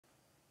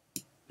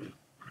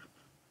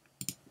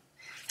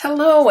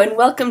Hello and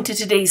welcome to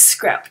today's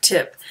scrap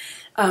tip.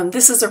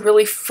 This is a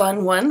really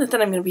fun one that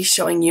I'm going to be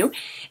showing you,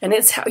 and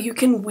it's how you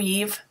can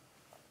weave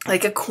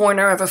like a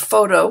corner of a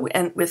photo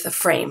and with a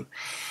frame.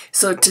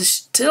 So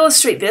to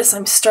illustrate this,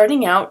 I'm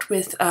starting out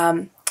with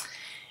a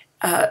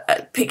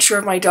picture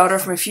of my daughter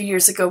from a few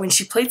years ago when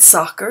she played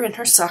soccer in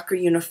her soccer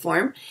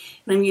uniform,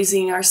 and I'm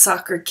using our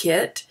soccer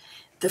kit,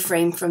 the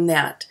frame from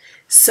that.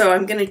 So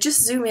I'm going to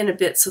just zoom in a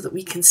bit so that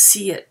we can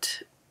see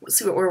it,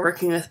 see what we're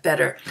working with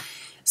better.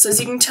 So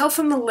as you can tell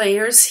from the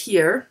layers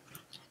here,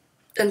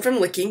 and from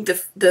looking,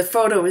 the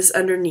photo is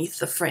underneath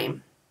the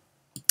frame.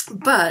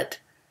 But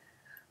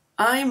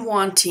I'm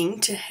wanting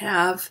to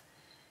have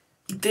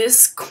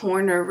this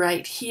corner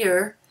right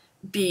here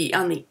be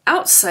on the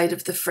outside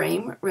of the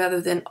frame rather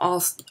than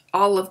all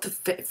of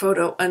the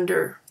photo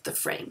under the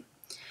frame.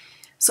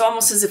 So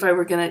almost as if I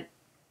were going to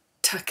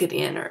tuck it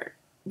in or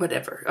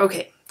whatever.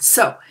 Okay,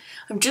 so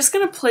I'm just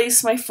going to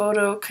place my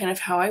photo kind of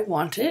how I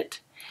want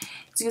it.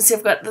 As you can see,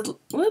 I've got the,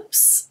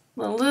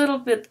 a little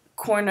bit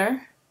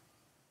corner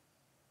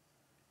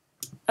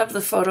of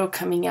the photo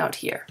coming out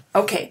here.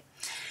 Okay,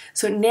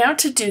 so now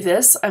to do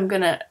this, I'm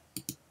going to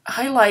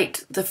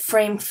highlight the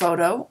frame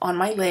photo on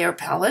my layer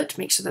palette,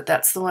 make sure that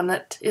that's the one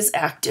that is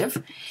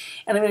active,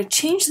 and I'm going to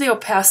change the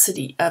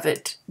opacity of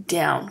it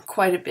down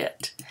quite a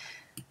bit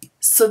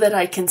so that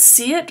I can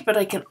see it, but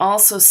I can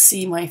also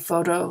see my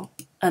photo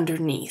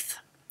underneath.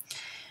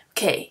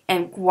 Okay,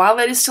 and while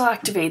that is still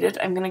activated,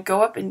 I'm going to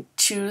go up and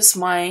choose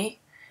my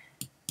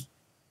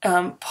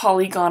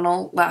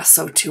polygonal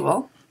lasso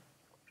tool.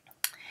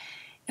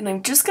 And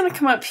I'm just going to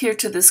come up here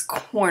to this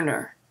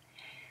corner.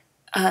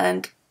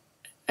 And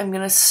I'm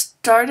going to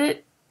start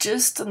it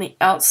just on the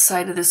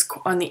outside of this,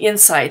 on the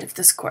inside of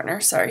this corner,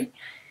 sorry.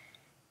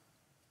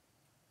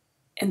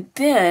 And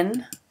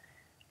then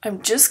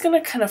I'm just going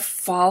to kind of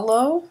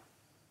follow.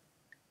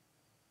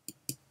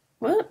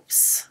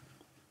 Whoops.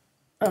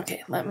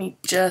 Okay, let me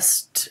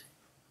just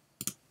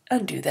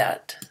undo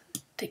that.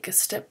 Take a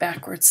step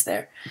backwards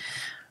there.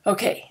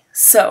 Okay,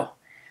 so I'm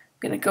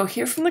going to go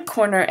here from the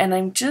corner and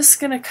I'm just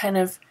going to kind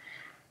of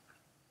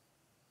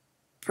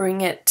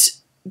bring it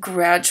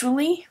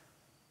gradually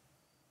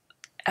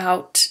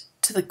out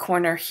to the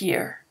corner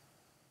here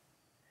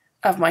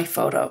of my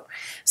photo.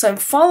 So I'm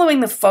following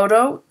the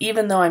photo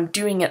even though I'm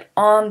doing it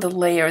on the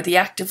layer. The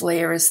active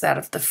layer is that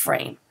of the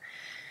frame.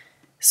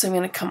 So I'm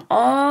going to come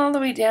all the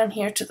way down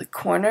here to the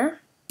corner.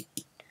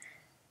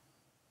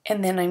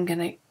 And then I'm going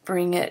to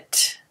bring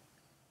it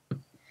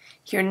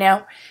here.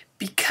 Now,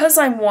 because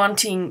I'm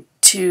wanting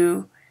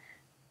to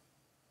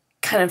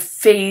kind of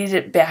fade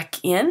it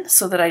back in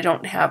so that I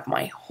don't have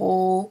my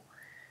whole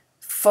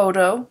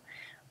photo,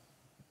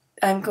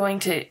 I'm going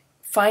to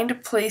find a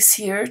place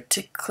here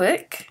to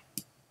click.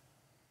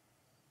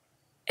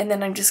 And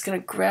then I'm just going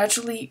to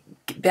gradually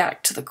get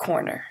back to the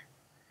corner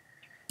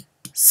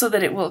so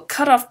that it will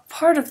cut off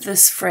part of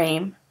this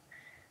frame.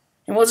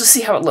 And we'll just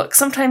see how it looks.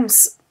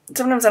 Sometimes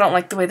I don't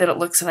like the way that it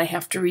looks and I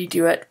have to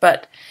redo it,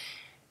 but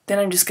then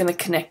I'm just going to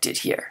connect it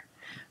here.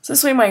 So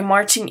this way my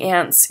marching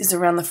ants is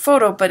around the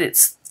photo, but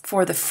it's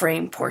for the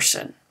frame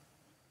portion.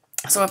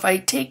 So if I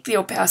take the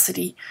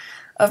opacity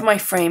of my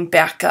frame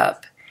back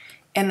up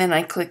and then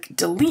I click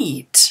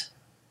delete,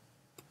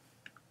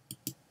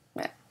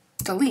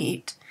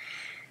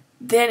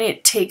 then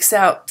it takes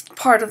out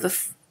part of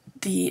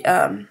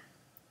the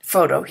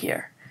photo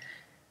here.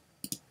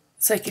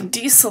 So I can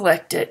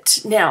deselect it.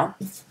 Now,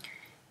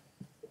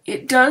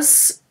 it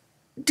does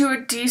do a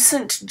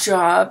decent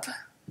job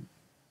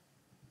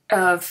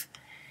of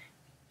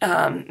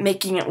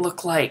making it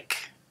look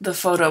like the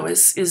photo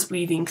is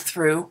weaving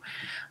through.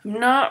 I'm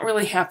not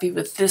really happy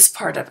with this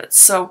part of it.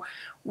 So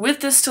with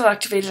this still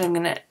activated, I'm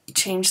going to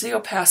change the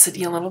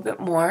opacity a little bit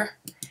more.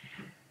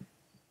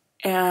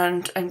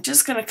 And I'm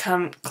just going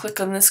to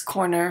click on this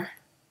corner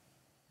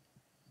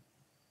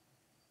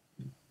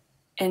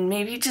and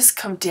maybe just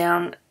come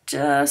down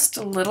just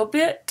a little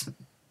bit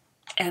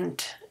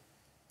and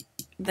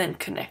then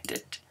connect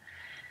it.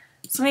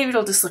 So maybe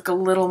it'll just look a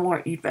little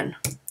more even.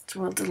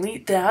 So we'll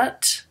delete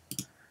that.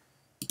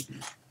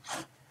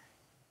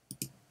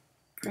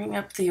 Bring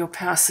up the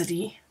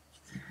opacity.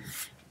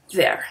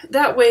 There.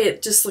 That way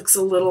it just looks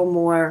a little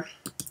more,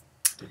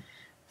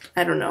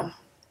 I don't know,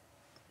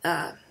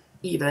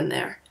 even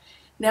there.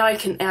 Now I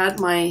can add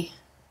my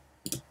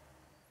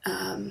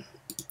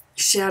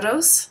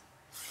shadows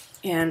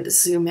and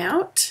zoom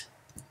out.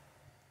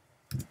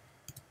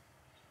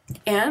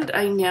 And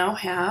I now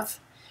have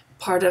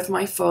part of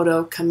my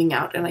photo coming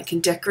out, and I can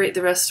decorate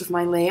the rest of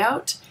my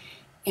layout,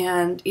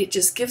 and it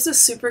just gives a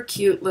super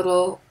cute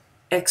little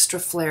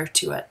extra flair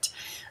to it.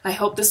 I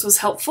hope this was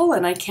helpful,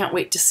 and I can't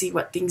wait to see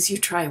what things you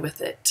try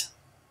with it.